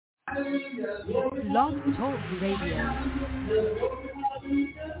Blog Talk Radio.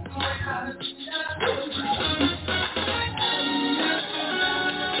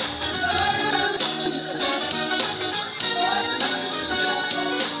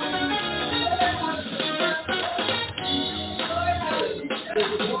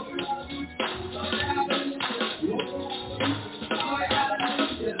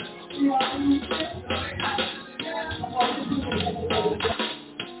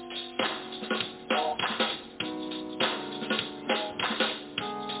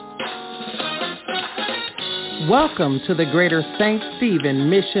 Welcome to the Greater St. Stephen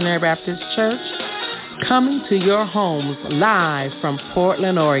Missionary Baptist Church, coming to your homes live from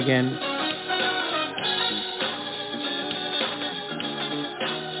Portland, Oregon.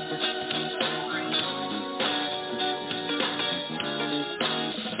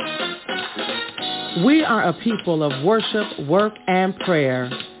 We are a people of worship, work, and prayer,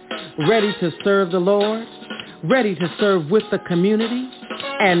 ready to serve the Lord, ready to serve with the community,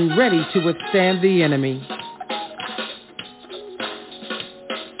 and ready to withstand the enemy.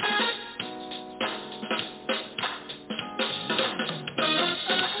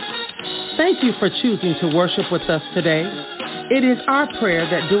 Thank you for choosing to worship with us today. It is our prayer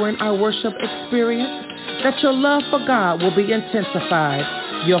that during our worship experience, that your love for God will be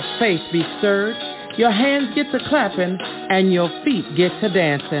intensified, your faith be stirred, your hands get to clapping, and your feet get to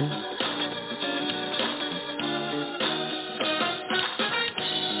dancing.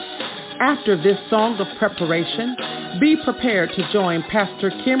 After this song of preparation, be prepared to join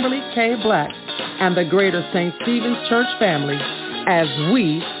Pastor Kimberly K. Black and the Greater St. Stephen's Church family as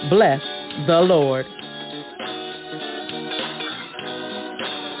we bless the Lord.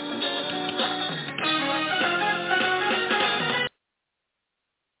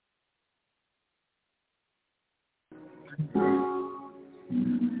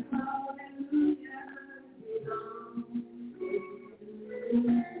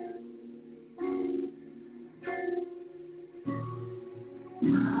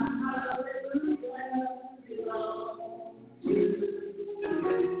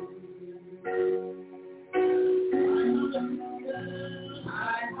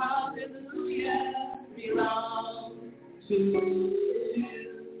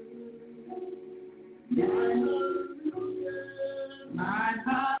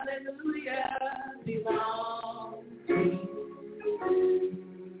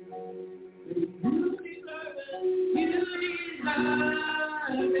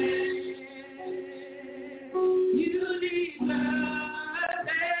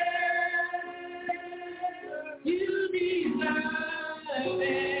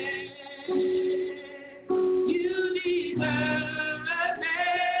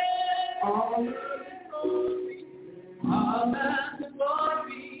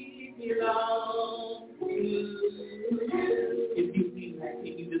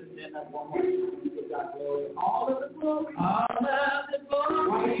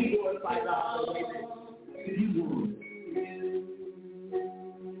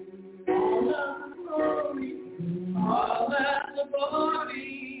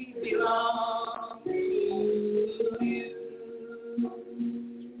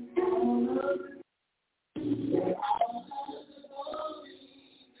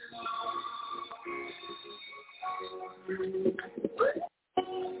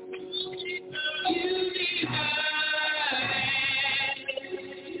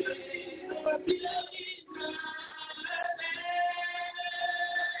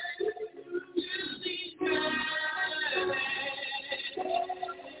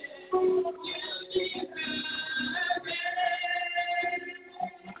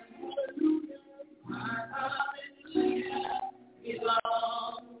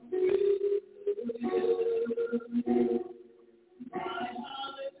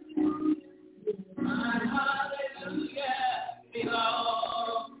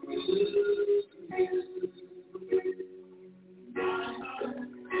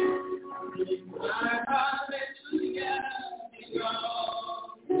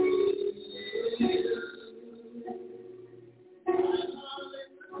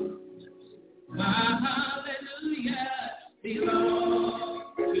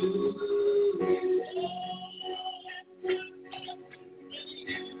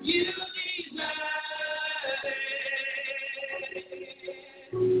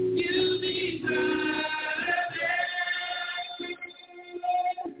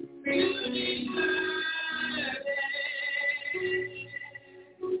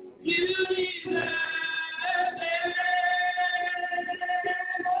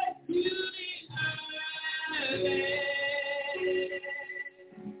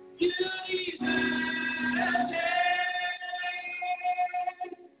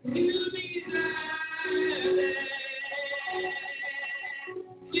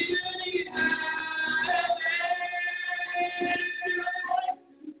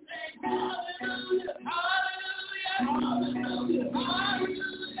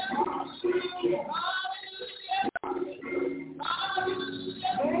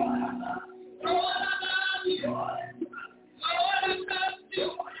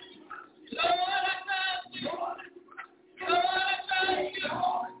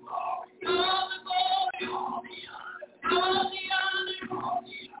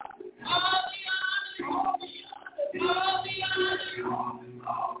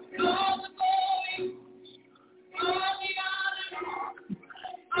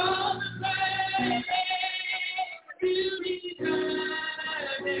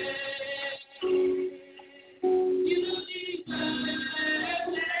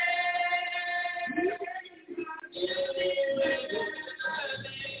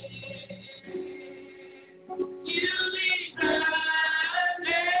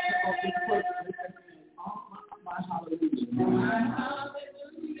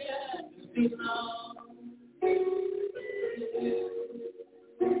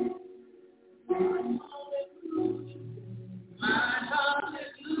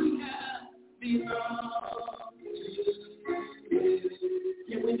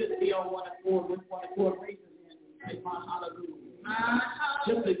 Can we just be on one accord with one accord? Raise his hand and say, my hallelujah.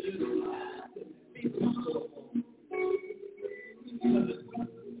 Just as you be comfortable.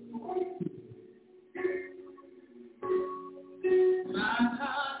 My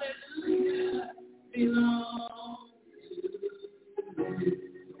hallelujah belongs to you.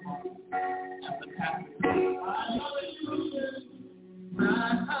 Hallelujah. My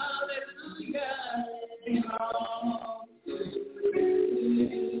hallelujah belongs to you.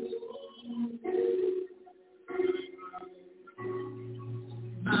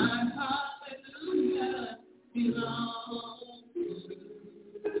 My hallelujah belongs to you.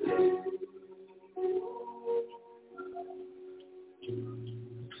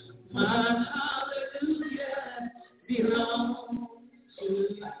 My hallelujah belongs to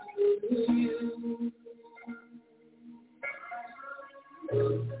you.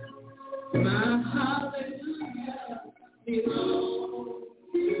 My hallelujah belongs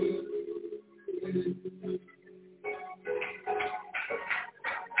to you.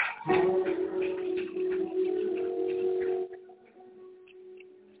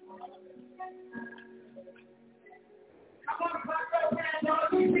 Come on, clap those hands,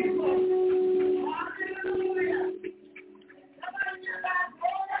 all you people. Hallelujah. Somebody give that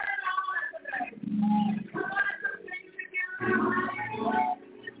glory and honor today. Come on, some things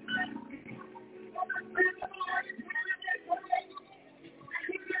together.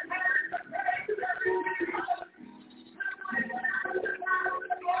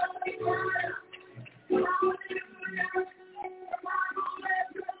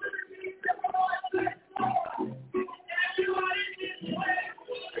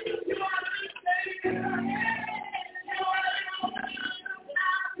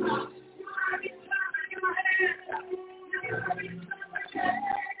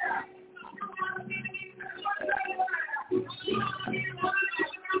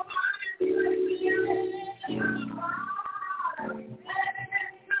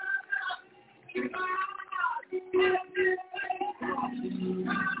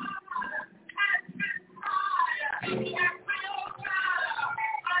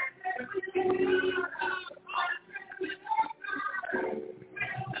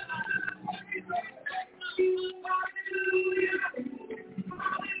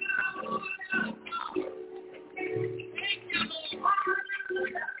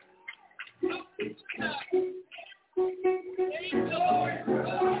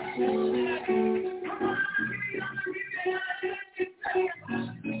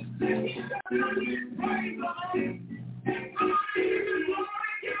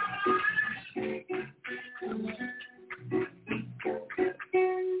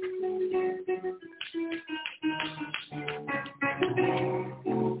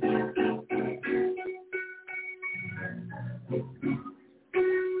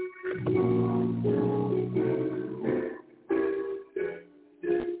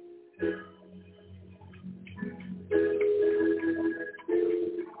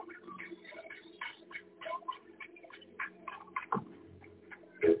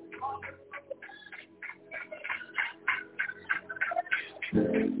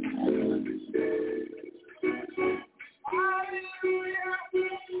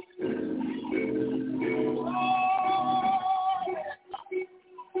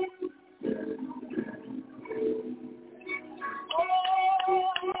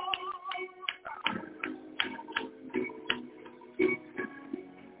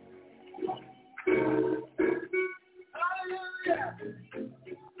 Hallelujah.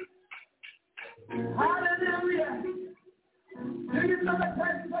 Hallelujah. Do you feel the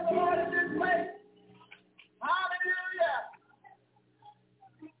presence of the Lord in this place? Hallelujah.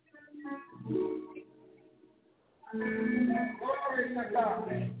 Glory to God.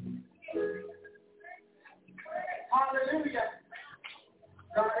 Hallelujah.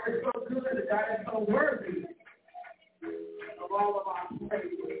 God is so good. God is so worthy of all of our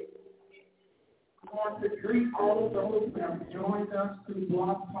praise. I want to greet all of those that have joined us through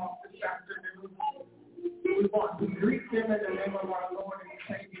Blog Talk this afternoon. We want to greet them in the name of our Lord and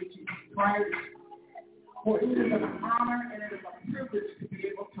Savior Jesus Christ. For it is an honor and it is a privilege to be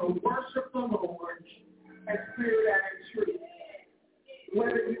able to worship the Lord in spirit and in truth.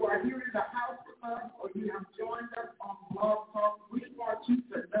 Whether you are here in the house with us or you have joined us on Blog Talk, we want you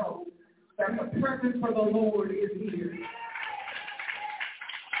to know that the presence of the Lord is here.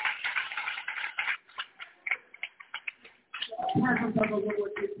 presence of the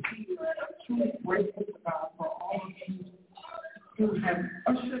Lord is here. I'm truly grateful to God for all of you who have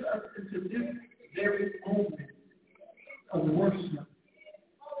ushered us into this very moment of worship.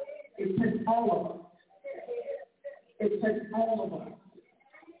 It takes all of us. It takes all of us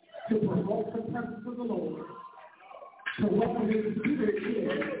to provoke the presence of the Lord, to welcome His Spirit in,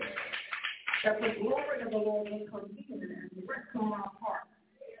 that the glory of the Lord will come in and rest on our hearts,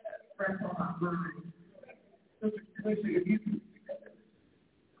 rest on our minds. If you can,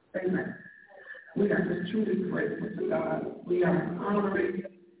 amen. We are just truly grateful to God. We are honoring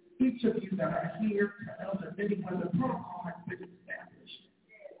each of you that are here to Elder Minnie when the protocol has been established.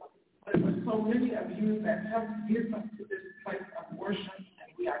 But it was so many of you that helped get us to this place of worship,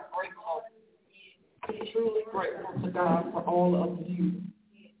 and we are grateful, truly grateful to God for all of you.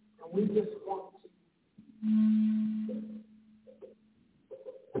 And we just want to,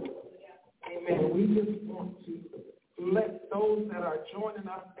 amen, we just want to let those that are joining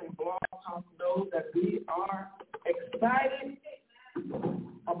us in Blog Talk know that we are excited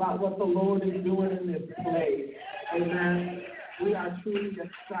about what the Lord is doing in this place. Amen. We are truly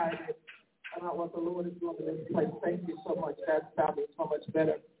excited about what the Lord is doing in this place. Thank you so much. That sounded so much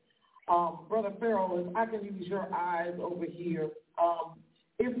better. Brother Farrell, if I can use your eyes over here.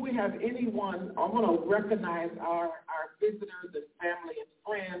 If we have anyone, I want to recognize our visitors and family and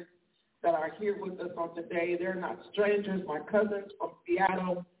friends that are here with us on today. They're not strangers. My cousins from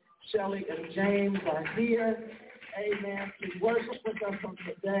Seattle, Shelly and James, are here. Amen. To worship with us on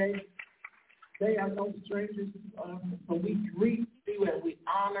today. They are no strangers to us. So we greet you and we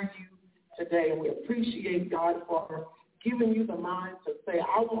honor you today. And we appreciate God for giving you the mind to say,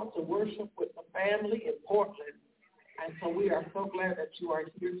 I want to worship with the family in Portland. And so we are so glad that you are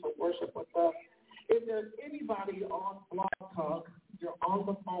here to worship with us. If there's anybody on Blog Talk, you're on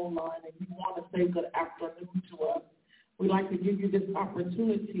the phone line and you want to say good afternoon to us, we'd like to give you this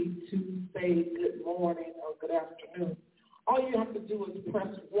opportunity to say good morning or good afternoon. All you have to do is press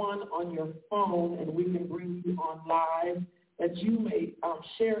 1 on your phone and we can bring you on live that you may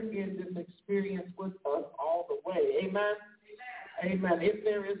share in this experience with us all the way. Amen? Amen. If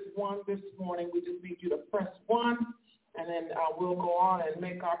there is one this morning, we just need you to press 1 and then we'll go on and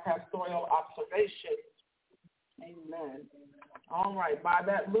make our pastoral observations. Amen. All right. By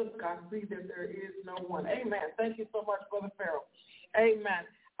that look, I see that there is no one. Amen. Thank you so much, Brother Farrell. Amen.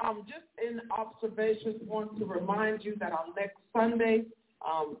 Just in observations, want to remind you that on next Sunday,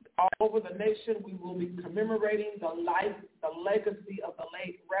 all over the nation, we will be commemorating the life, the legacy of the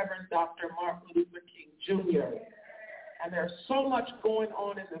late Reverend Dr. Martin Luther King Jr. And there's so much going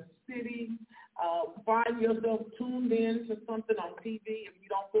on in the city. Find yourself tuned in to something on TV if you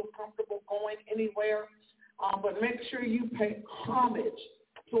don't feel comfortable going anywhere. But make sure you pay homage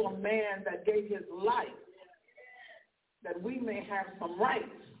to a man that gave his life that we may have some rights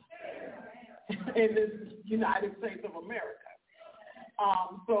in this United States of America.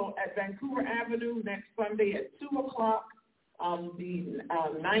 So at Vancouver Avenue next Sunday at 2 o'clock, the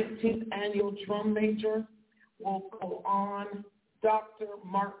 19th annual drum major will go on. Dr.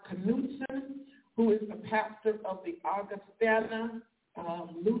 Mark Knudsen, who is the pastor of the Augustana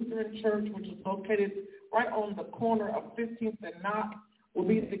Lutheran Church, which is located right on the corner of 15th and Knott, will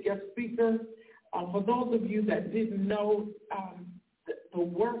be the guest speaker. For those of you that didn't know the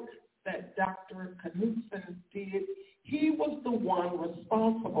work that Dr. Knudsen did, he was the one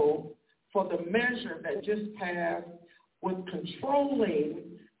responsible for the measure that just passed with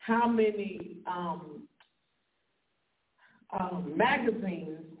controlling how many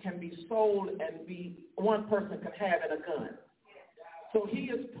magazines can be sold and one person can have in a gun. So he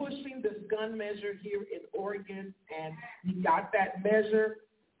is pushing this gun measure here in Oregon, and he got that measure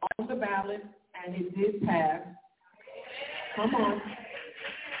on the ballot, and it did pass. Come on.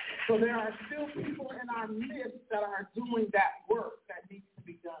 So there are still people in our midst that are doing that work that needs to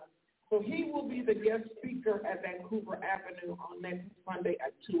be done. So he will be the guest speaker at Vancouver Avenue on next Monday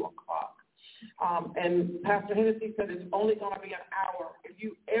at 2 o'clock. And Pastor Hennessy said it's only going to be an hour. If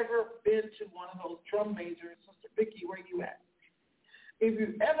you've ever been to one of those drum majors, Sister Vicki, where you at? If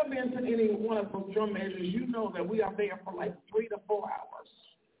you've ever been to any one of those drum majors, you know that we are there for like 3 to 4 hours.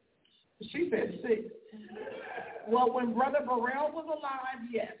 She said 6. Well, when Brother Burrell was alive,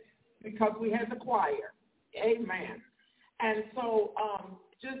 yes, because we had the choir. Amen. And so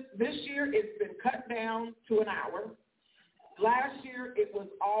just this year it's been cut down to an hour. Last year it was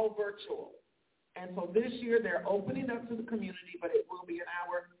all virtual. And so this year they're opening up to the community, but it will be an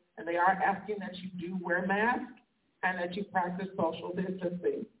hour. And they are asking that you do wear masks and that you practice social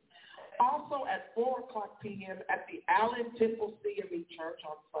distancing. Also at 4 o'clock p.m. at the Allen Temple CME Church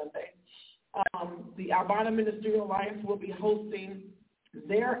on Sunday, The Albina Ministerial Alliance will be hosting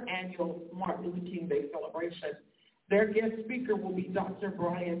their annual Martin Luther King Day celebration. Their guest speaker will be Dr.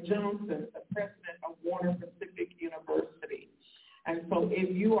 Brian Johnson, the president of Warner Pacific University. And so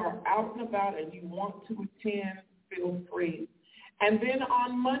if you are out and about and you want to attend, feel free. And then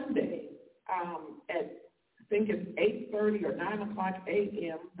on Monday at I think it's 8:30 or 9 o'clock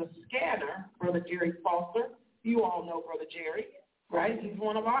a.m., the Scanner, Brother Jerry Foster, you all know Brother Jerry, right? He's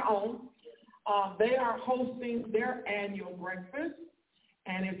one of our own. They are hosting their annual breakfast.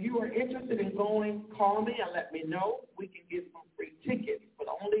 And if you are interested in going, call me and let me know. We can get some free tickets, but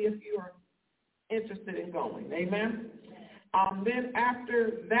only if you are interested in going. Amen? Then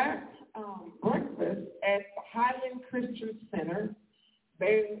after that breakfast at the Highland Christian Center,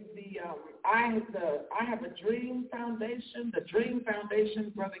 I have a Dream Foundation. The Dream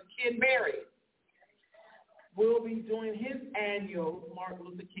Foundation, Brother Ken Berry, will be doing his annual Martin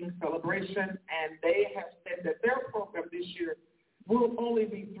Luther King celebration, and they have said that their program this year will only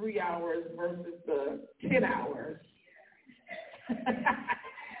be 3 hours versus the 10 hours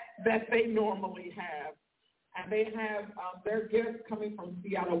that they normally have. And they have their guests coming from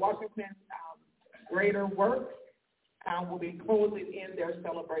Seattle, Washington, Greater Works, will be closing in their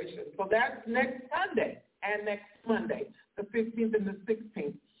celebration. So that's next Sunday and next Monday, the 15th and the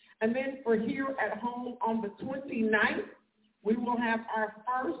 16th. And then for here at home on the 29th, we will have our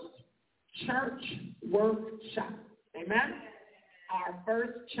first church workshop. Amen? Our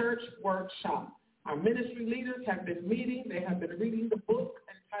first church workshop. Our ministry leaders have been meeting. They have been reading the book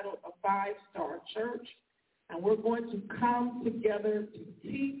entitled A Five-Star Church. And we're going to come together to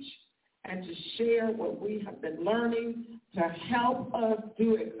teach and to share what we have been learning to help us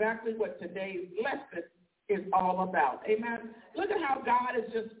do exactly what today's lesson is all about. Amen? Look at how God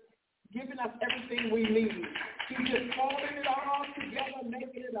is just giving us everything we need. He's just folding it all together,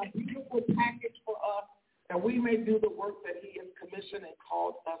 making it a beautiful package for us that we may do the work that he has commissioned and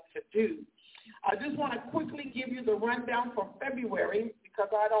called us to do. I just want to quickly give you the rundown for February because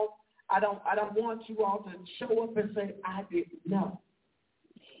I don't want you all to show up and say, I didn't know.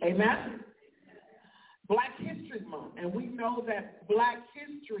 Amen? Black History Month, and we know that Black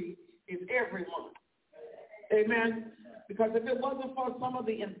history is every month. Amen? Because if it wasn't for some of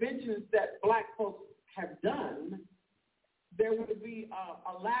the inventions that black folks have done, there would be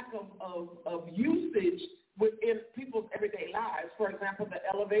a lack of usage within people's everyday lives. For example, the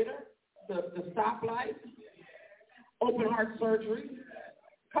elevator, the stoplight, open heart surgery.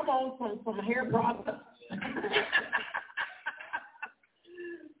 Come on, some hair products.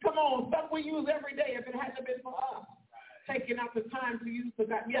 Come on, stuff we use every day if it hadn't been for us. Taking out the time to use the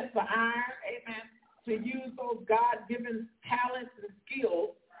iron, amen, to use those God-given talents and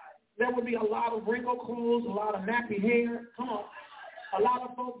skills, there would be a lot of wrinkled clothes, a lot of nappy hair. Come on. A lot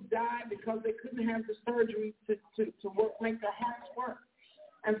of folks died because they couldn't have the surgery to work, make their hearts work.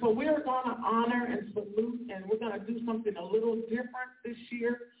 And so we're going to honor and salute, and we're going to do something a little different this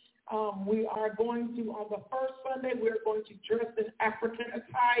year. We are going to, on the first Sunday, we're going to dress in African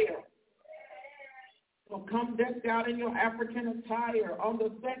attire. So come decked out in your African attire. On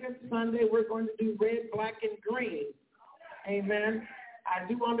the second Sunday, we're going to do red, black, and green. Amen. I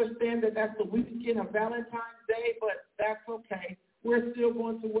do understand that that's the weekend of Valentine's Day, but that's okay. We're still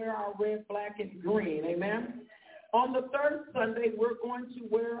going to wear our red, black, and green. Amen. On the third Sunday, we're going to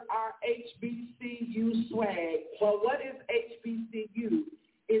wear our HBCU swag. Well, what is HBCU?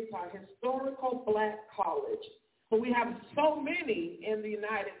 It's a historical black college. So we have so many in the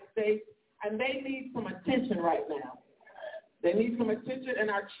United States, and they need some attention right now. They need some attention, and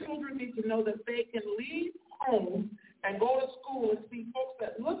our children need to know that they can leave home and go to school and see folks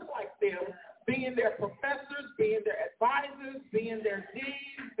that look like them, being their professors, being their advisors, being their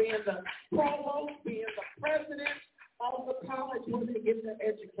deans, being the provost, being the president of the college where they get their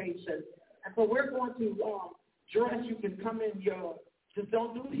education. And so we're going to dress. You can come in your, just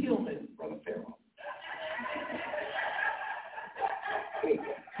don't do Hillman, Brother Farrell.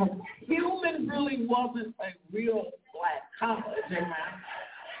 Hillman really wasn't a real black college, amen.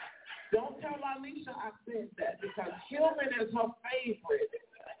 Don't tell Alicia I said that because Hillman is her favorite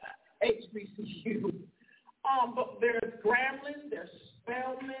HBCU. But there's Grambling, there's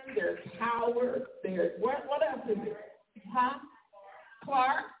Spelman, there's Howard, there's what else is it? Huh?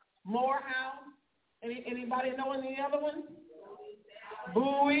 Clark, Morehouse. Anybody know any other ones?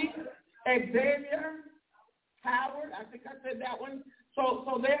 Bowie, Xavier, Howard. I think I said that one.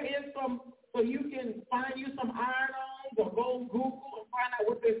 So there is some. So you can find you some iron-ons or go Google and find out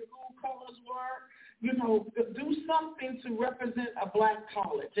what their school colors were. You know, do something to represent a black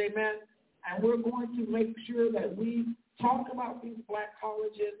college, amen? And we're going to make sure that we talk about these black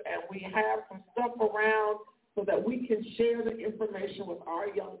colleges, and we have some stuff around so that we can share the information with our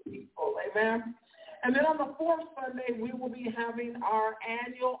young people. Amen. And then on the fourth Sunday, we will be having our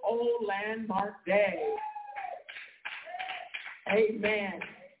annual Old Landmark Day. Amen.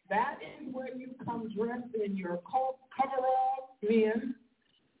 That is where you come dressed in your coveralls, men,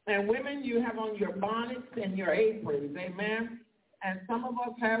 and women, you have on your bonnets and your aprons. Amen. And some of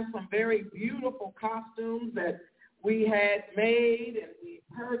us have some very beautiful costumes that we had made and we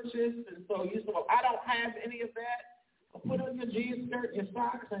purchased. And so you said, well, I don't have any of that. Put on your jeans skirt, your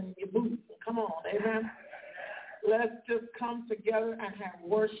socks, and your boots. Come on, amen. Let's just come together and have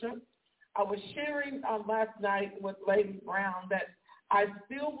worship. I was sharing last night with Lady Brown that I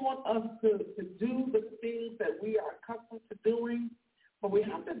still want us to do the things that we are accustomed to doing, but we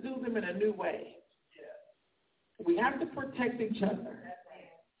have to do them in a new way. We have to protect each other.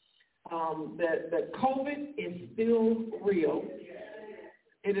 That COVID is still real.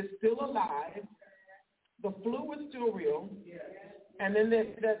 It is still alive. The flu is still real. And then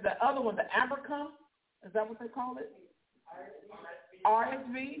the other one, the Abercrombie, is that what they call it?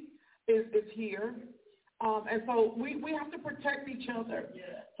 RSV is here. And so we have to protect each other.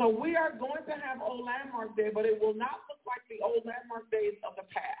 So we are going to have Old Landmark Day, but it will not look like the Old Landmark Days of the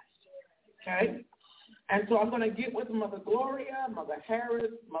past. Okay? And so I'm going to get with Mother Gloria, Mother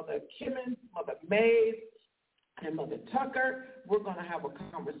Harris, Mother Kimmons, Mother Mays, and Mother Tucker. We're going to have a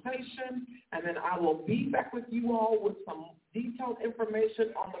conversation, and then I will be back with you all with some detailed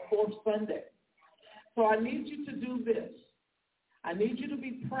information on the fourth Sunday. So I need you to do this. I need you to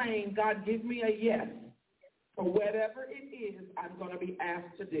be praying, God, give me a yes for whatever it is I'm going to be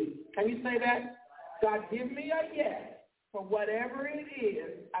asked to do. Can you say that? God, give me a yes for whatever it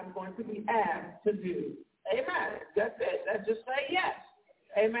is I'm going to be asked to do. Amen. That's it. Let's just say yes.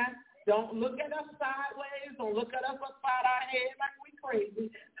 Amen. Don't look at us sideways. Don't look at us upside our head like we crazy.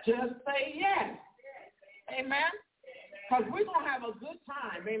 Just say yes. Amen. Because we're going to have a good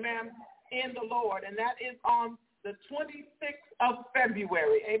time, amen, in the Lord. And that is on the 26th of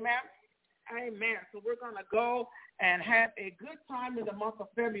February. Amen. Amen. So we're going to go and have a good time in the month of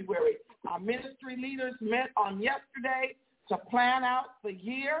February. Our ministry leaders met on yesterday to plan out the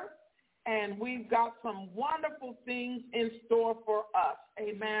year, and we've got some wonderful things in store for us,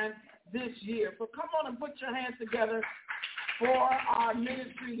 amen, this year. So come on and put your hands together for our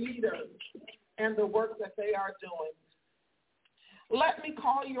ministry leaders and the work that they are doing. Let me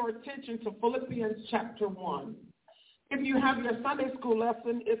call your attention to Philippians chapter 1. If you have your Sunday school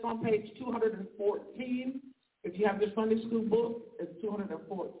lesson, it's on page 214. If you have your Sunday school book, it's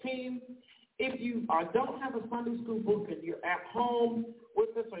 214. If you don't have a Sunday school book and you're at home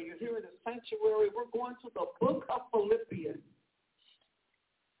with us or you're here in the sanctuary, we're going to the book of Philippians.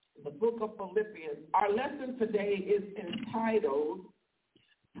 The book of Philippians. Our lesson today is entitled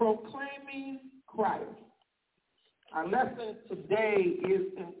Proclaiming Christ. Our lesson today is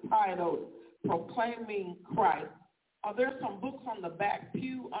entitled Proclaiming Christ. There's some books on the back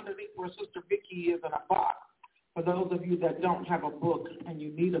pew underneath where Sister Vicki is in a box. For those of you that don't have a book and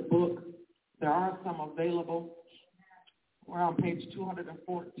you need a book, there are some available. We're on page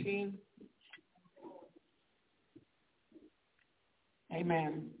 214.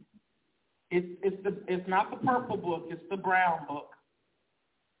 Amen. It's not the purple book, it's the brown book.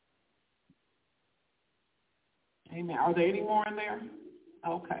 Amen. Are there any more in there?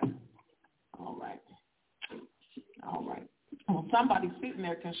 Okay. All right. All right. Well, somebody sitting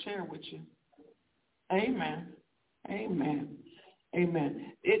there can share with you. Amen. Amen.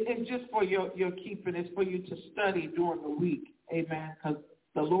 Amen. It's just for your keeping. It's for you to study during the week. Amen. Because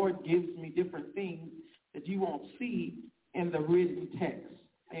the Lord gives me different things that you won't see in the written text.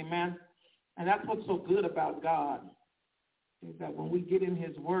 Amen. And that's what's so good about God, is that when we get in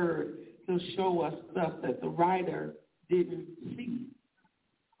his word, he'll show us stuff that the writer didn't see.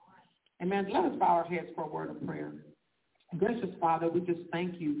 Amen. Let us bow our heads for a word of prayer. Gracious Father, we just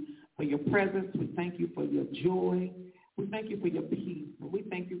thank you for your presence. We thank you for your joy. We thank you for your peace. And we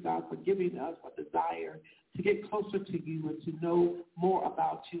thank you, God, for giving us a desire to get closer to you and to know more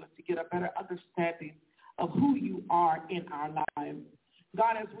about you and to get a better understanding of who you are in our lives.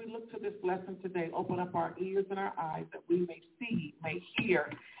 God, as we look to this lesson today, open up our ears and our eyes that we may see, may hear,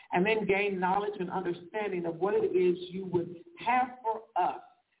 and then gain knowledge and understanding of what it is you would have for us,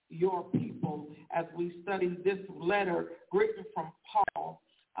 your people, as we study this letter written from Paul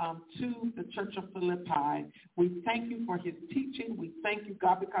to the church of Philippi. We thank you for his teaching. We thank you,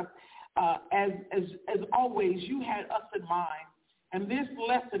 God, because as always, you had us in mind. And this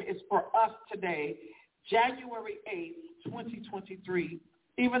lesson is for us today, January 8th, 2023.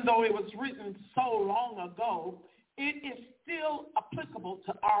 Even though it was written so long ago, it is still applicable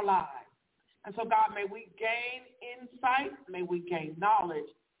to our lives. And so, God, may we gain insight, may we gain knowledge,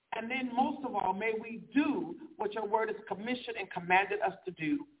 and then most of all, may we do what your word has commissioned and commanded us to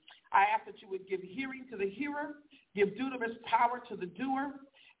do. I ask that you would give hearing to the hearer, give dunamis power to the doer,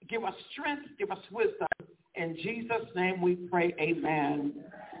 give us strength, give us wisdom. In Jesus' name we pray, amen.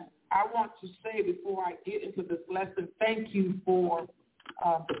 I want to say before I get into this lesson, thank you for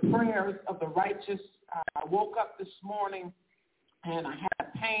the prayers of the righteous. I woke up this morning and I had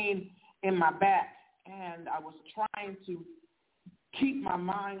a pain in my back, and I was trying to keep my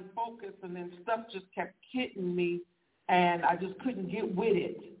mind focused, and then stuff just kept hitting me, and I just couldn't get with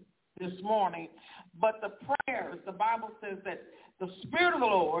it this morning. But the prayers, the Bible says that the Spirit of the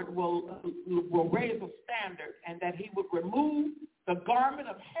Lord will raise a standard, and that he would remove the garment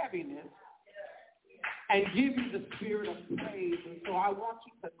of heaviness and give you the spirit of praise. And so I want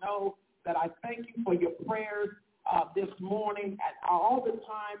you to know that I thank you for your prayers this morning. And all the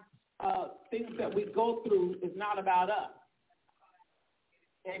time, things that we go through is not about us.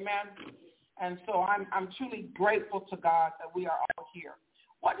 Amen. And so I'm truly grateful to God that we are all here.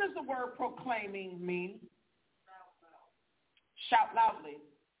 What does the word proclaiming mean? Shout loudly.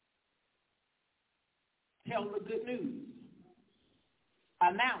 Tell the good news.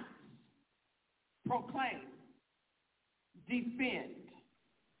 Announce. Proclaim. Defend.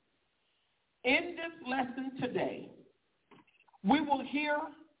 In this lesson today, we will hear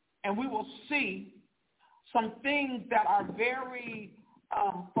and we will see some things that are very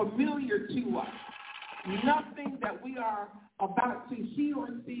familiar to us. Nothing that we are about to hear or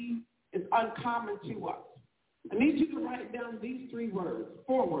see is uncommon to us. I need you to write down these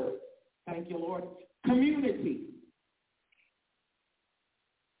four words. Thank you, Lord. Community.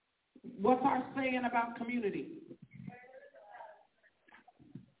 What's our saying about community?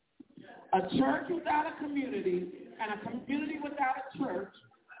 A church without a community and a community without a church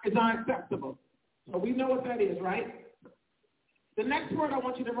is unacceptable. So we know what that is, right? The next word I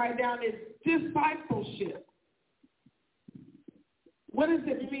want you to write down is discipleship. What does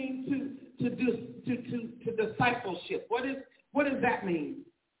it mean to discipleship? What does that mean?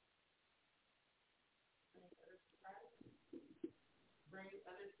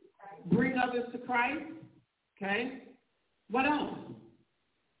 Bring others to Christ. Okay. What else?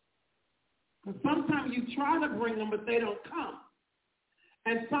 Because sometimes you try to bring them, but they don't come.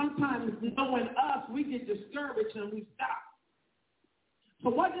 And sometimes knowing us, we get discouraged and we stop. So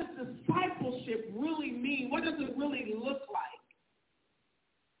what does discipleship really mean? What does it really look like?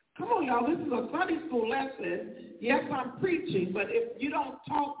 Come on, y'all. This is a Sunday school lesson. Yes, I'm preaching, but if you don't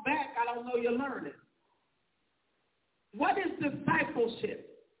talk back, I don't know you're learning. What is discipleship?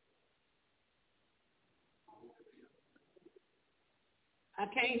 I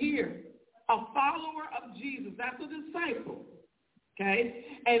can't hear. A follower of Jesus. That's a disciple. Okay?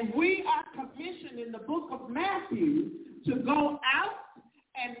 And we are commissioned in the book of Matthew to go out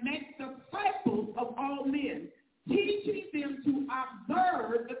and make disciples of all men, teaching them to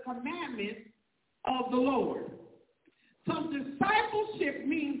observe the commandments of the Lord. So discipleship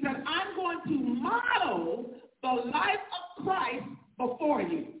means that I'm going to model the life of Christ before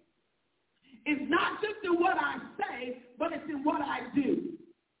you. It's not just in what I say, but it's in what I do.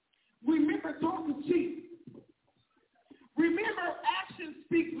 Remember, talk is cheap. Remember, actions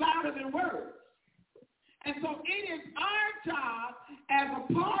speak louder than words. And so it is our job as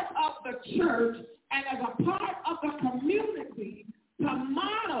a part of the church and as a part of the community to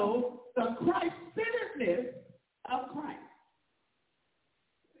model the Christ-centeredness of Christ.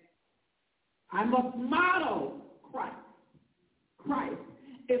 I must model Christ.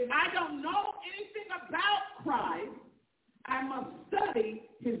 If I don't know anything about Christ, I must study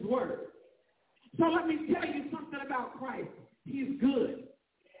his word. So let me tell you something about Christ. He's good.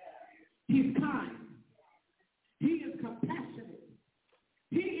 He's kind. He is compassionate.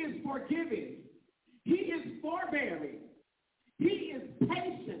 He is forgiving. He is forbearing. He is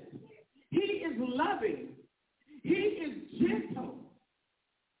patient. He is loving. He is gentle.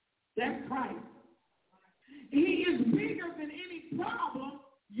 That's Christ. He is bigger than any problem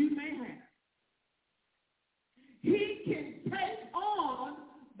you may have. He can take on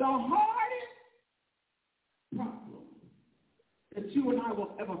the hardest problem that you and I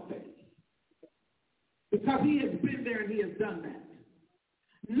will ever face. Because he has been there and he has done that.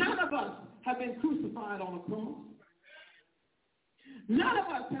 None of us have been crucified on a cross. None of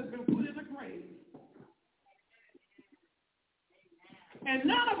us has been put in a grave. And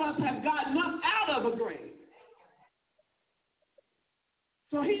none of us have gotten up out of a grave.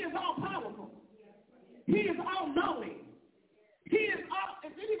 So he is all powerful. He is all knowing. Is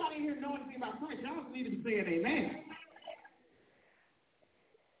anybody here know anything about Christ, y'all need to be saying amen.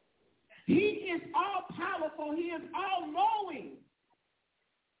 He is all-powerful. He is all-knowing.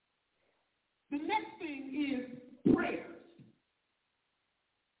 The next thing is prayers.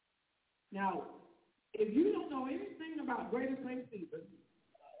 Now, if you don't know anything about Greater St. Stephen,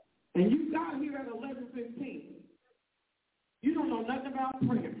 and you got here at 11:15, you don't know nothing about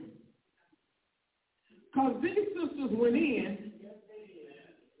prayer. Because these sisters went in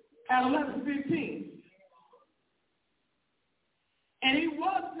at 11:15. And he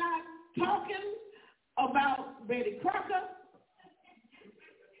was not talking about Betty Crocker.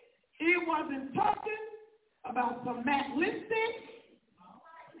 He wasn't talking about some matte lipstick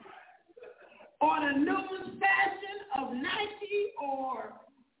or the newest fashion of Nike or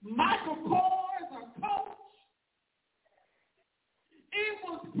Michael Kors or Coach. It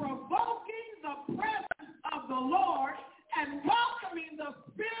was provoking the presence of the Lord and welcoming the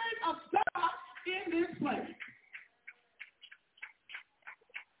Spirit of God in this place.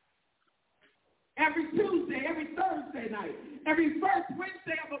 Every Tuesday, every Thursday night, every first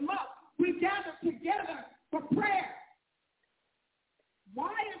Wednesday of the month, we gather together for prayer.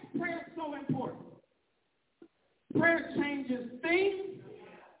 Why is prayer so important? Prayer changes things.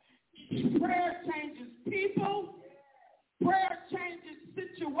 Prayer changes people. Prayer changes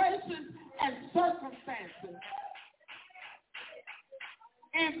situations and circumstances.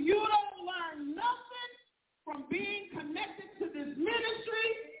 If you don't learn nothing from being connected to this ministry,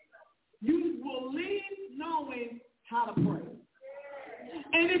 you will leave knowing how to pray.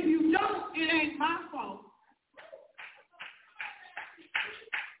 And if you don't, it ain't my fault.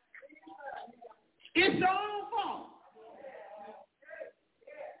 It's your own fault.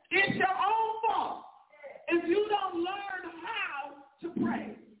 It's your own fault if you don't learn how to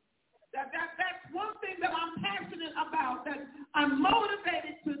pray. That's one thing that I'm passionate about, that I'm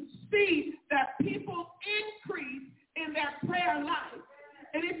motivated to see that people increase in their prayer life.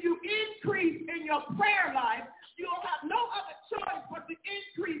 And if you increase in your prayer life, you'll have no other choice but to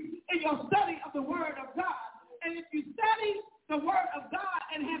increase in your study of the Word of God. And if you study the Word of God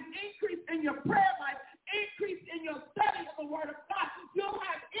and have increase in your prayer life, increase in your study of the Word of God, you'll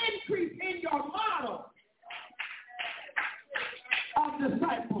have increase in your model of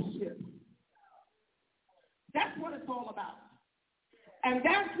discipleship. That's what it's all about. And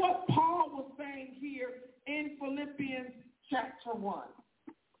that's what Paul was saying here in Philippians chapter 1.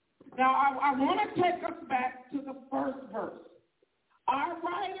 Now, I want to take us back to the first verse. Our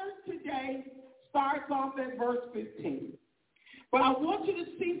writer today starts off at verse 15. But I want you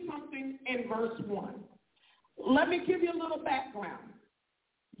to see something in verse 1. Let me give you a little background.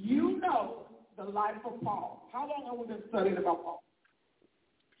 You know the life of Paul. How long have we been studying about Paul?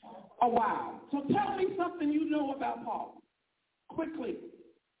 A while. So tell me something you know about Paul. Quickly.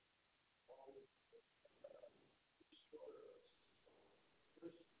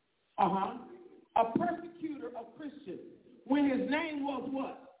 A persecutor of Christians. When his name was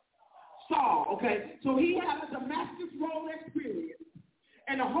what? Saul. Okay. So he had a Damascus Road experience.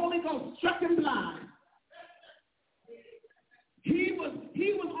 And the Holy Ghost struck him blind. He was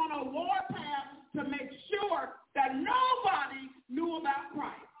on a warpath to make sure that nobody knew about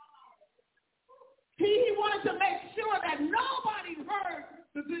Christ. He wanted to make sure that nobody heard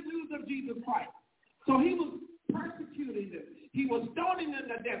the good news of Jesus Christ. So he was persecuting them. He was stoning them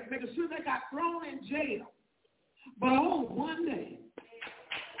to death, making sure they got thrown in jail. But one day,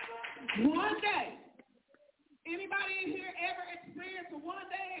 anybody in here ever experienced a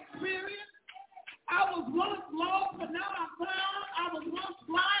one-day experience? I was once lost, but now I'm found. I was once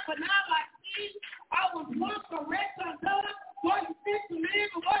blind, but now I see. I was once a wretch undone. What you think to live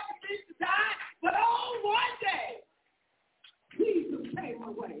and what you think to die. But one day, Jesus came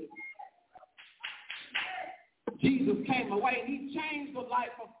away. Jesus came away, and he changed the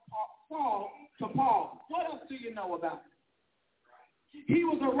life of Saul to Paul. What else do you know about him? He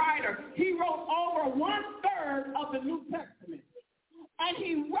was a writer. He wrote over 1/3 of the New Testament. And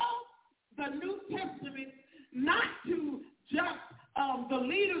he wrote the New Testament not to just the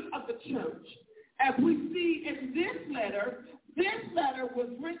leaders of the church. As we see in this letter was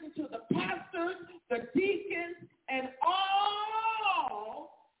written to the pastors, the deacons, and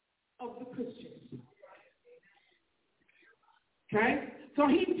all of the Christians. Okay? So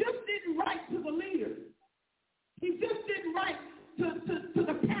he just didn't write to the leaders. He just didn't write to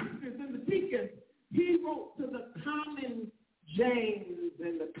the pastors and the deacons. He wrote to the common James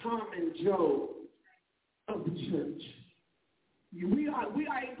and the common Joe of the church. We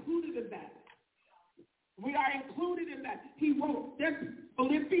are included in that. We are included in that. He wrote, this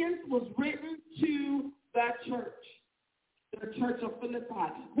Philippians was written to the church of Philippi.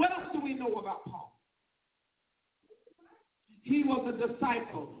 aside. What else do we know about Paul? He was a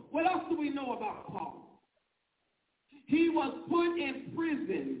disciple. What else do we know about Paul? He was put in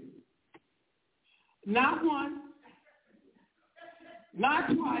prison. Not once, not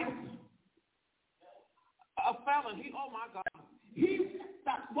twice. A felon. Oh my God.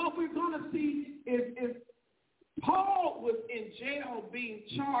 What we're going to see is Paul was in jail being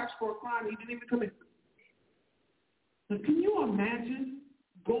charged for a crime he didn't even commit. So can you imagine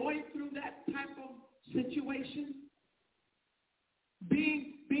going through that type of situation?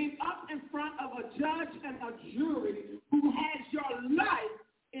 Being up in front of a judge and a jury who has your life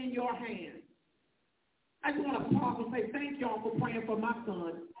in your hands. I just want to pause and say thank y'all for praying for my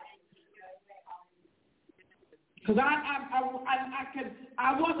son. Because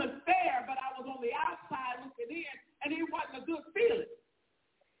I wasn't there, but I was on the outside looking in, and it wasn't a good feeling.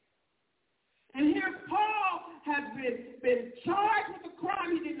 And here Paul has been charged with a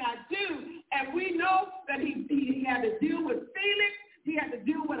crime he did not do, and we know that he had to deal with Felix, he had to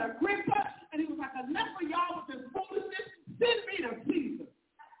deal with Agrippa, and he was like, enough of y'all with this foolishness, send me to Caesar.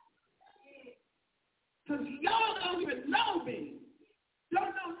 Because y'all don't even know me.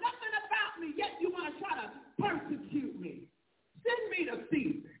 Don't know nothing about me, yet you want to try to persecute me. Send me to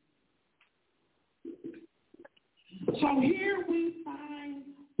Caesar. So here we find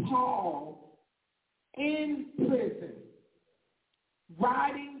Paul in prison,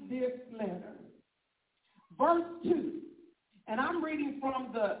 writing this letter. Verse 2, and I'm reading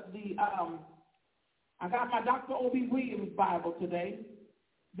from I got my Dr. O.B. Williams Bible today.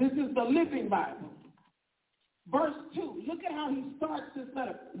 This is the Living Bible. Verse 2, look at how he starts this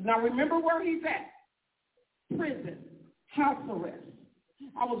letter. Now remember where he's at. Prison, house arrest.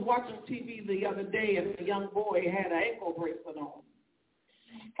 I was watching TV the other day, and a young boy had an ankle bracelet on.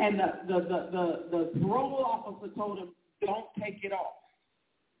 And the parole officer told him, don't take it off.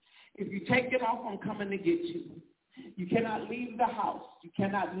 If you take it off, I'm coming to get you. You cannot leave the house. You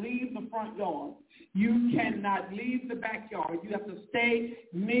cannot leave the front yard. You cannot leave the backyard. You have to stay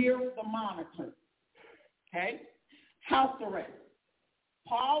near the monitor. Okay? House arrest.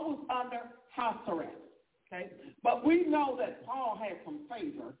 Paul was under house arrest. Okay? But we know that Paul had some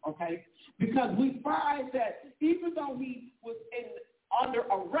favor, okay? Because we find that even though he was under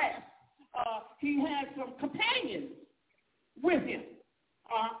arrest, he had some companions with him.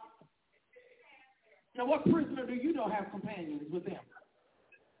 Now, what prisoner do you know have companions with him?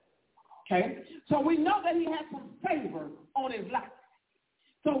 Okay? So we know that he had some favor on his life.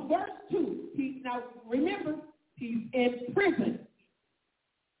 So verse 2, now remember, he's in prison.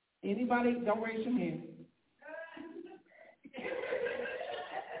 Anybody, don't raise your hand.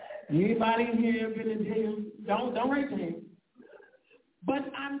 Anybody in here been in jail? Don't raise your hand. But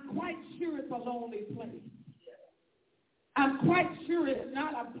I'm quite sure it's a lonely place. I'm quite sure it's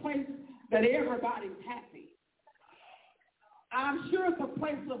not a place that everybody's happy. I'm sure it's a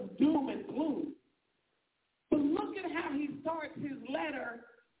place of doom and gloom. But look at how he starts his letter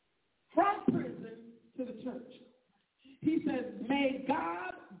from prison to the church. He says, may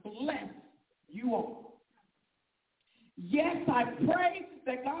God bless you all. Yes, I pray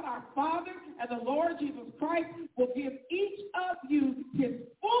that God our Father and the Lord Jesus Christ will give each of you his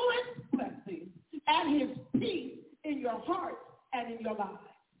fullest blessing and his peace in your hearts and in your lives.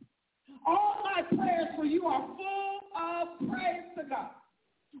 All my prayers for you are full of praise to God.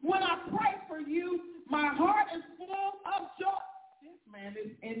 When I pray for you, my heart is full of joy. This man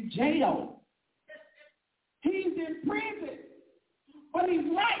is in jail. He's in prison. But he's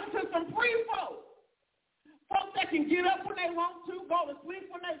writing to some free folks. Folks that can get up when they want to, go to sleep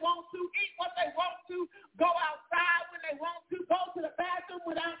when they want to, eat what they want to, go outside when they want to, go to the bathroom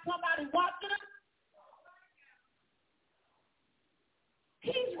without somebody watching them.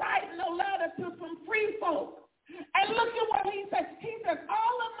 He's writing a letter to some free folks. And look at what he says. He says,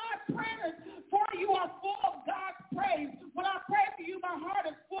 all of my prayers for you are full of God's praise. When I pray for you, my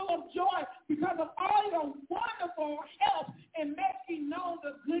heart is full of joy because of all your wonderful help in making known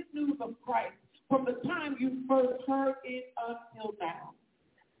the good news of Christ from the time you first heard it until now.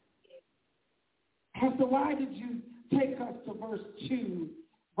 Pastor, why did you take us to verse 2,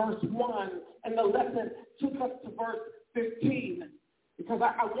 verse 1, and the lesson took us to verse 15? Because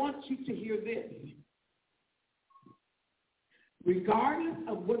I want you to hear this. Regardless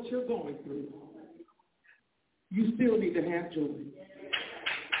of what you're going through, you still need to have joy.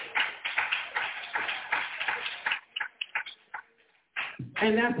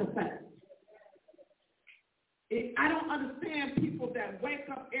 And that's a fact. I don't understand people that wake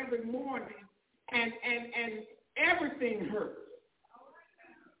up every morning and everything hurts.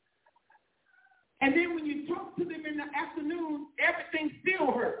 And then when you talk to them in the afternoon, everything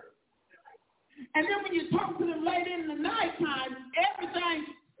still hurts. And then when you talk to them late in the nighttime, everything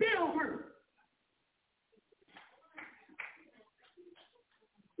still hurts.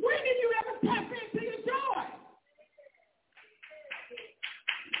 When did you ever tap into your joy?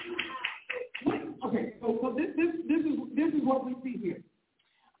 Okay, so this is what we see here.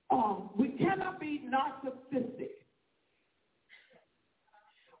 We cannot be narcissistic.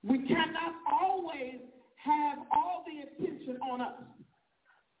 We cannot always have all the attention on us.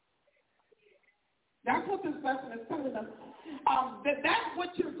 That's what this lesson is telling us. That's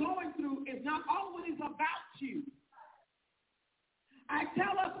what you're going through is not always about you. I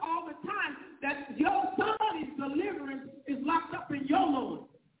tell us all the time that somebody's deliverance is locked up in your loins.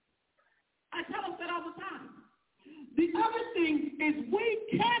 I tell us that all the time. The other thing is we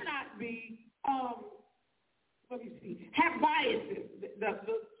cannot be, have biases. The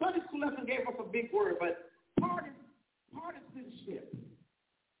Sunday school lesson gave us a big word, but partisanship.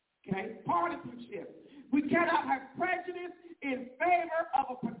 Okay, partisanship. We cannot have prejudice in favor of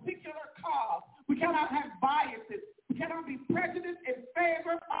a particular cause. We cannot have biases. We cannot be prejudiced in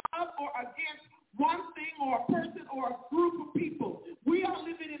favor of or against one thing or a person or a group of people. We are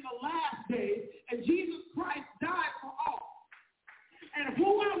living in the last days, and Jesus Christ died for all. And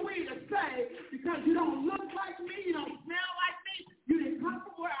who are we to say, because you don't look like me, you don't smell like me, you didn't come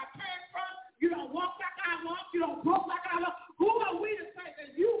from where I came from, you don't walk like I walk, you don't talk like I walk, who are we to say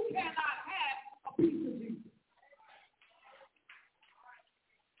that you cannot have a piece of Jesus?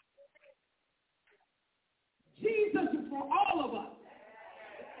 Jesus is for all of us.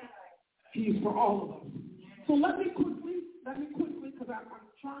 He's for all of us. So let me quickly, because I'm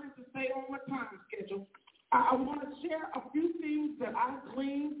trying to stay on my time schedule. I want to share a few things that I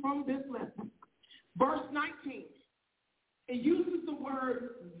gleaned from this lesson. Verse 19, it uses the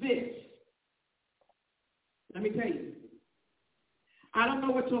word this. Let me tell you. I don't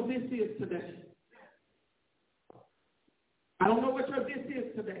know what your this is today. I don't know what your this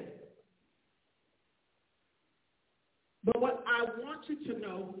is today. But what I want you to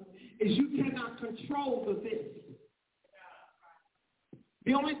know is you cannot control the this.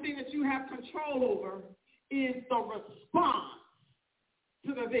 The only thing that you have control over is the response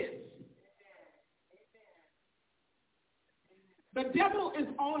to the this. The devil is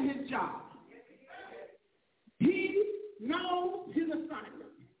on his job. He knows his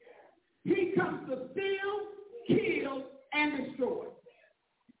assignment. He comes to steal, kill, and destroy.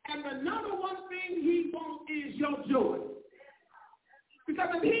 And the number one thing he wants is your joy. Because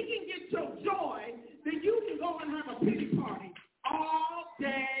if he can get your joy, then you can go and have a pity party all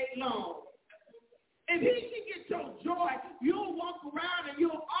day long. If he can get your joy, you'll walk around and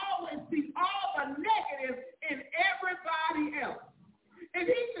you'll always see all the negative in everybody else. If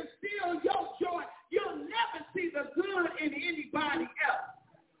he can steal your joy, you'll never see the good in anybody else.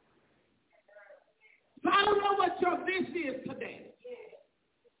 So I don't know what your this is today.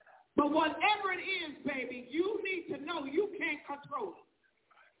 But whatever it is, baby, you need to know you can't control it.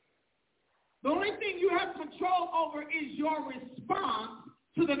 The only thing you have control over is your response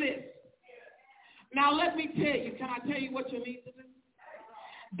to the this. Now let me tell you, can I tell you what you need to do?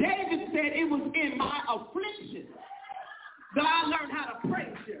 David said it was in my affliction that I learned how to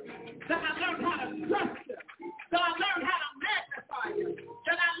praise you, that I learned how to trust you, that I learned how to magnify you,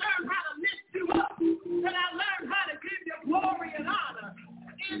 that I learned how to lift you up, that I learned how to give you glory and honor.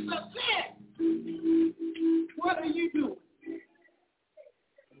 In the this, what are you doing?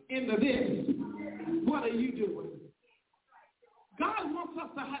 In the this, what are you doing? God wants us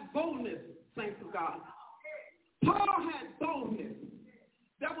to have boldness, saints of God. Paul had boldness.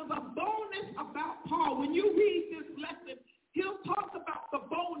 There was a boldness about Paul. When you read this lesson, he'll talk about the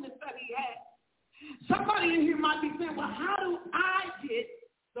boldness that he had. Somebody in here might be saying, well, how do I get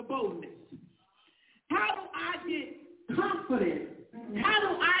the boldness? How do I get confidence? How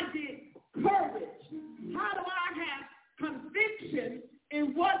do I get courage? How do I have conviction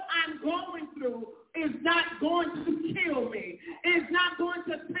in what I'm going through is not going to kill me? It's not going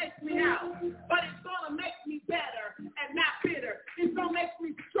to take me out, but it's going to make me better and not bitter. It's going to make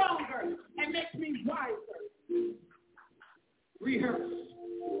me stronger and make me wiser. Rehearse.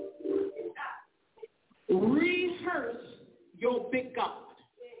 Rehearse your big God.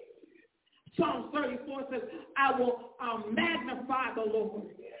 Psalm 34 says, I will magnify the Lord.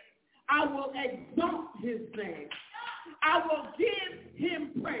 I will exalt his name. I will give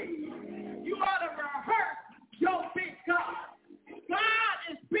him praise. You ought to rehearse your big God. God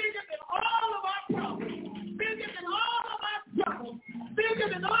is bigger than all of our problems, bigger than all of our troubles, bigger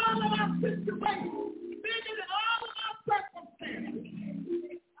than all of our situations, bigger than all of our circumstances.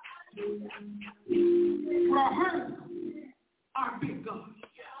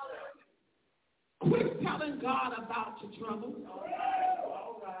 God about your trouble.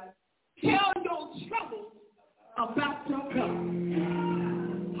 Tell your trouble about your God.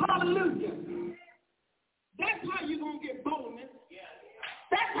 Hallelujah. That's how you're going to get boldness.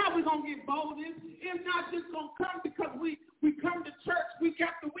 That's how we're going to get boldness. It's not just going to come because we come to church week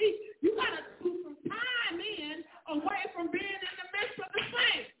after week. You got to do some time in away from being in the midst of the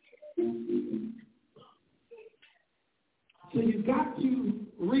saints. So you got to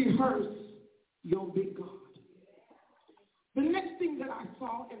rehearse your big God. The next thing that I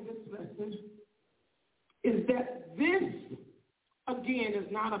saw in this lesson is that this, again, is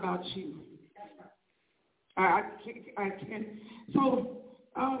not about you. I can't. So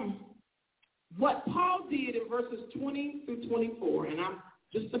what Paul did in verses 20 through 24, and I'm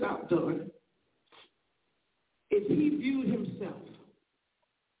just about done, is he viewed himself.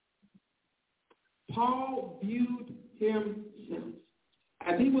 Paul viewed himself.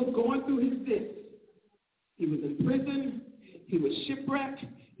 As he was going through his this, he was in prison, he was shipwrecked,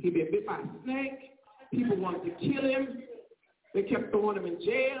 he'd been bit by a snake, people wanted to kill him, they kept throwing him in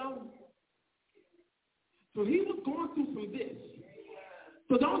jail. So he was going through some this.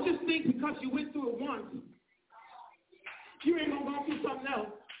 So don't just think because you went through it once, you ain't going to go through something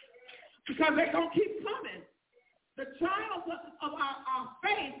else. Because they're going to keep coming. The trials of our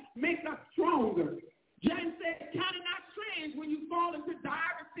faith make us stronger. James said, count it not strange when you fall into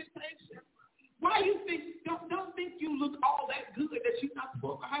dire temptation. Why you think, don't think you look all that good that you're not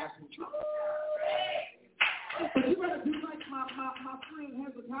supposed to have some trouble. But you better do like my friend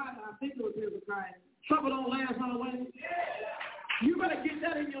Hezekiah, I think it was Hezekiah. Trouble don't last always. You better get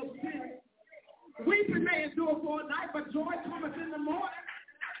that in your spirit. Weeping may endure for a night, but joy cometh in the morning.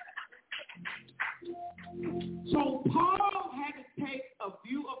 So Paul had to take a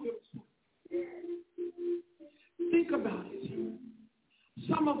view of himself. Think about it.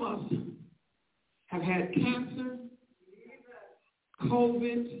 Some of us have had cancer,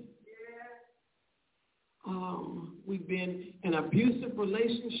 COVID. We've been in abusive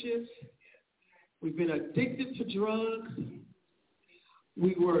relationships. We've been addicted to drugs.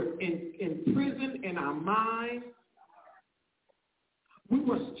 We were in prison in our mind. We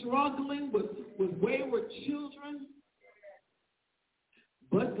were struggling with wayward children.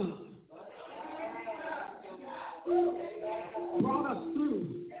 But God brought us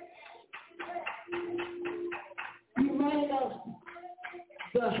through. He made us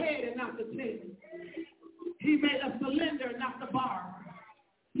the head and not the tail. He made us the lender and not the borrower.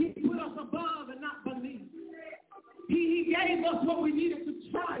 He put us above and not beneath. He gave us what we needed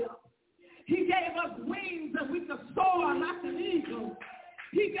to triumph. He gave us wings that we could soar like an eagle.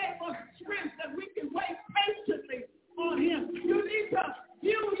 He gave us strength that we can wait patiently on him. You need to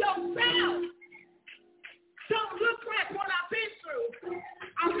view yourself. Don't look like what I've been through.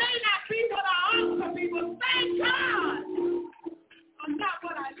 I may not be what I ought to be, but thank God I'm not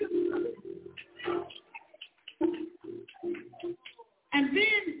what I used to be. And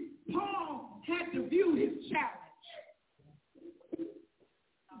then Paul had to view his challenge.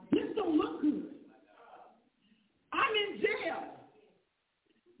 This don't look good. I'm in jail,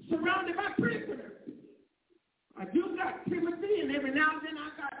 surrounded by prisoners. I do got Timothy, and every now and then I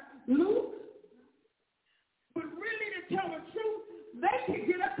got Luke. But really, to tell the truth, they can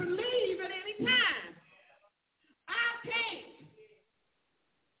get up and leave at any time. I can't.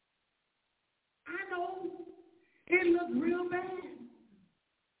 I know it looks real bad.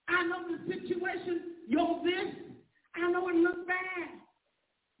 I know the situation, this, I know it looks bad.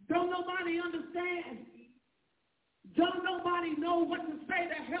 Don't nobody understand. Don't nobody know what to say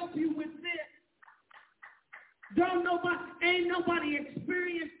to help you with this. Ain't nobody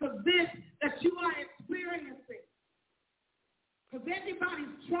experienced the this that you are experiencing. Because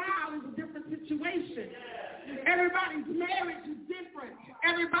everybody's trial is a different situation. Everybody's marriage is different.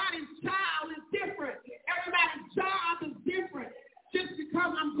 Everybody's child is different. Everybody's job is different. Just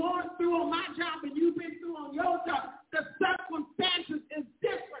because I'm going through on my job and you've been through on your job, the circumstances is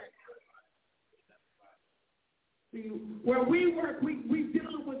different. See, where we work, we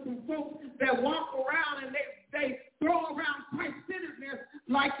dealing with some folks that walk around and they throw around Christ-centeredness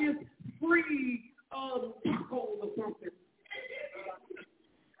like it's free tacos or something.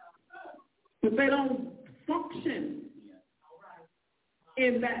 But they don't function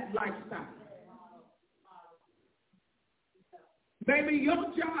in that lifestyle. Baby, your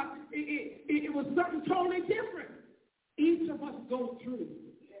job, it was something totally different. Each of us go through.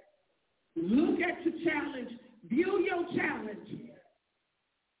 Look at your challenge. View your challenge.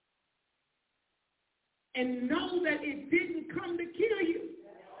 And know that it didn't come to kill you.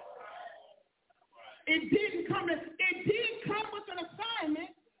 It did come with an assignment.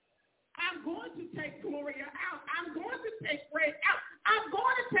 I'm going to take Gloria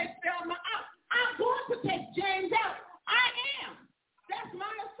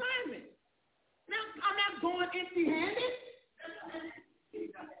empty-handed,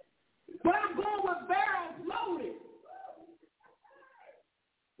 but I'm going with barrels loaded.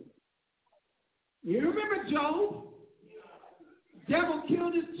 You remember Job? Devil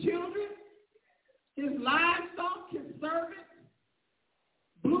killed his children, his livestock, his servants,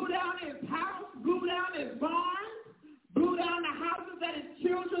 blew down his house, blew down his barns, blew down the houses that his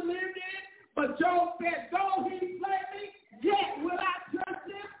children lived in. But Job said, though he slay me, yet will I trust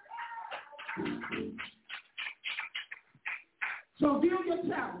him. So view your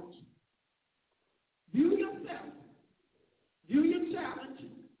challenge. View yourself. View your challenge.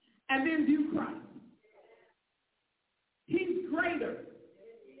 And then view Christ. He's greater.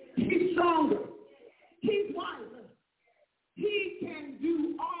 He's stronger. He's wiser. He can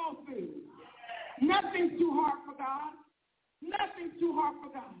do all things. Nothing's too hard for God. Nothing's too hard for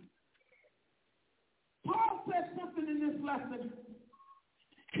God. Paul said something in this lesson.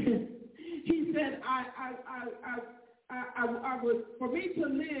 He said, I was, for me to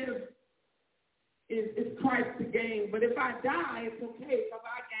live is Christ to gain, but if I die, it's okay because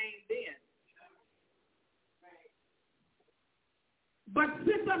I gain then. But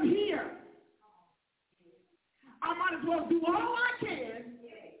since I'm here, I might as well do all I can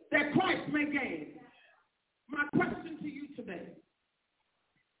that Christ may gain. My question to you today,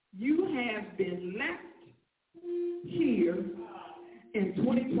 you have been left here in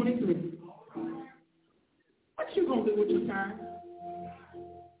 2023. What you going to do with your time?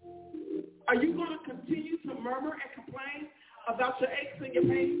 Are you going to continue to murmur and complain about your aches and your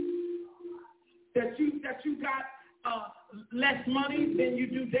pains? That you got less money than you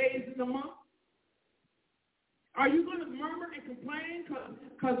do days in the month? Are you going to murmur and complain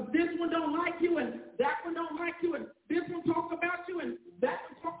because this one don't like you and that one don't like you and this one talk about you and that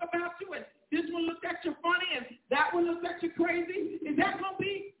one talk about you and this one looked at you funny and that one looked at you crazy? Is that going to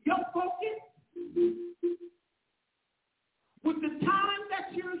be your focus? With the time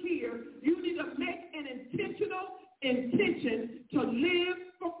that you're here, you need to make an intentional intention to live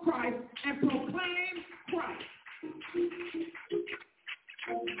for Christ and proclaim Christ.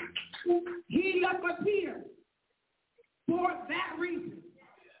 He left us here for that reason.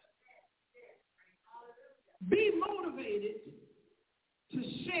 Be motivated to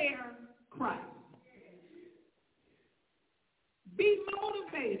share Christ. Be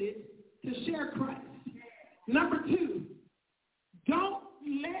motivated to share Christ. Number 2, don't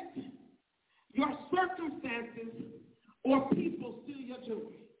let your circumstances or people steal your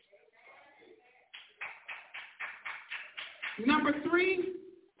joy. Number 3,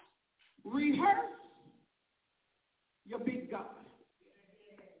 rehearse your big God.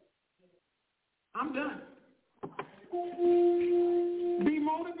 I'm done. Be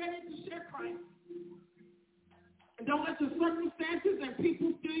motivated to share Christ. And don't let your circumstances and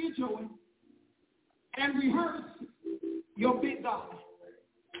people steal your joy. And rehearse your big God.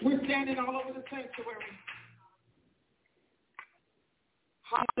 We're standing all over the sanctuary.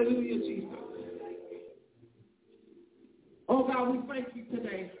 Hallelujah, Jesus. Oh, God, we thank you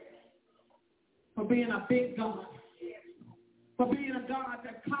today for being a big God, for being a God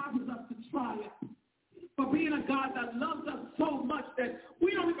that causes us to triumph, for being a God that loves us so much that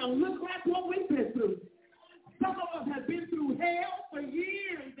we don't even look like what we've been through. Some of us have been through hell for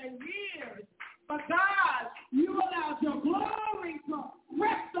years and years, but God, you allowed your glory to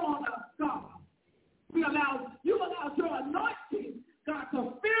rest on us, God. You allowed your anointing, God,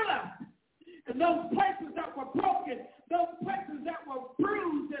 to fill us. And those places that were broken, those places that were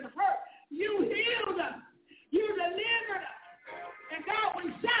bruised and hurt, you healed us. You delivered us. And God, we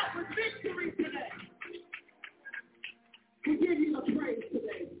shout with victory today. We give you the praise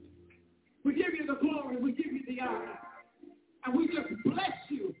today. We give you the glory. We give you the honor. And we just bless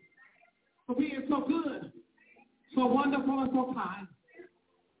you for being so good, so wonderful, and so kind.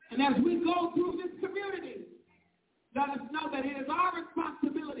 And as we go through this community, let us know that it is our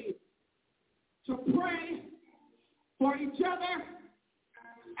responsibility to pray for each other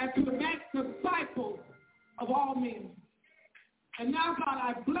and to make disciples of all men. And now, God,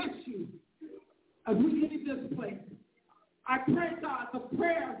 I bless you as we leave this place. I pray, God, the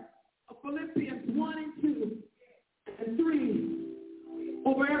prayer of Philippians 1 and 2 and 3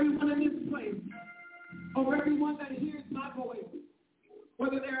 over everyone in this place, over everyone that hears my voice,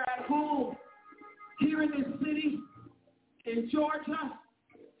 whether they're at home, here in this city, in Georgia,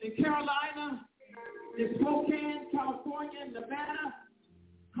 in Carolina, in Spokane, California, Nevada,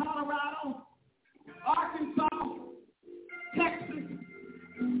 Colorado, Arkansas, Texas,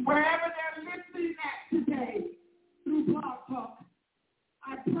 wherever they're listening at today through Blog Talk,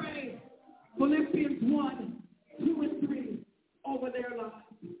 I pray Philippians 1, 2, and 3 over their lives.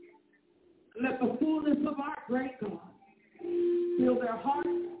 Let the fullness of our great God. Fill their hearts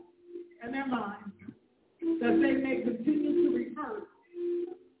and their minds that they may continue to rehearse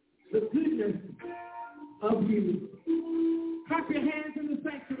the goodness of you. Clap your hands in the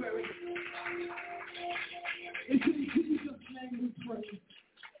sanctuary. It's in Jesus' name we pray.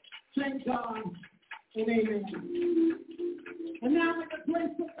 Thank God and amen. And now with the grace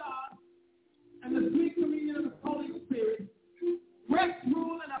of God and the sweet communion of the Holy Spirit, rest,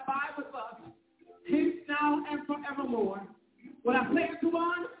 rule, and abide with us, hence now and forevermore. What I say unto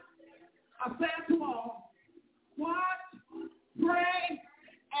one, I say unto all, watch, pray,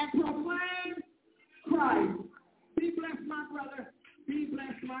 and proclaim Christ. Be blessed, my brother. Be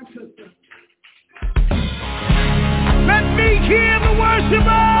blessed, my sister. Let me hear the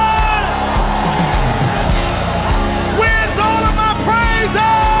worshipers. Where's all of my praises?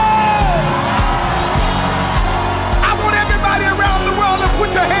 I want everybody around the world to put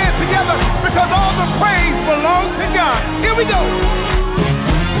your hands together because all the praise belongs to God. Here we go.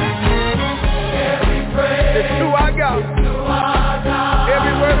 Every praise is to our God.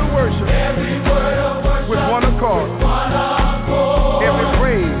 Every word of worship. With one accord. Every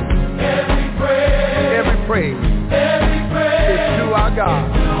praise. Every praise. Is to our God.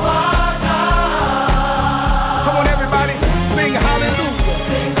 Come on, everybody, sing hallelujah.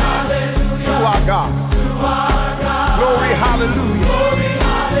 To our God. Glory, hallelujah.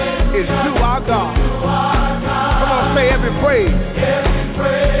 Is to our God. Come on, say every praise.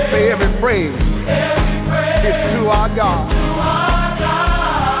 Say every praise. Is to our God.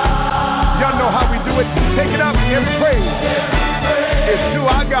 Y'all know how we do it. Take it up. Every praise is to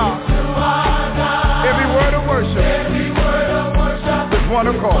our God. Every word of worship with one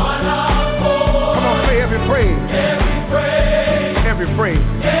accord. Come on, say every praise. Every praise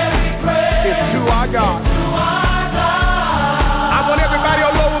is to our God. I want everybody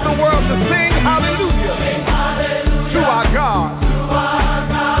all over the world to sing hallelujah to our God.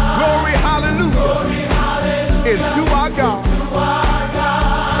 Glory, hallelujah is to our God.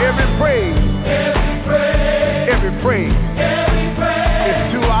 Every praise is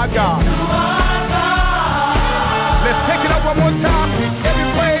to our God. Let's take it up one more time. Every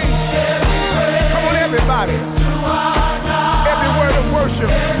praise. Come on, everybody. Every word of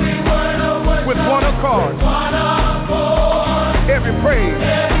worship with one accord. Every praise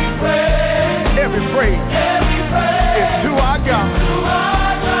is to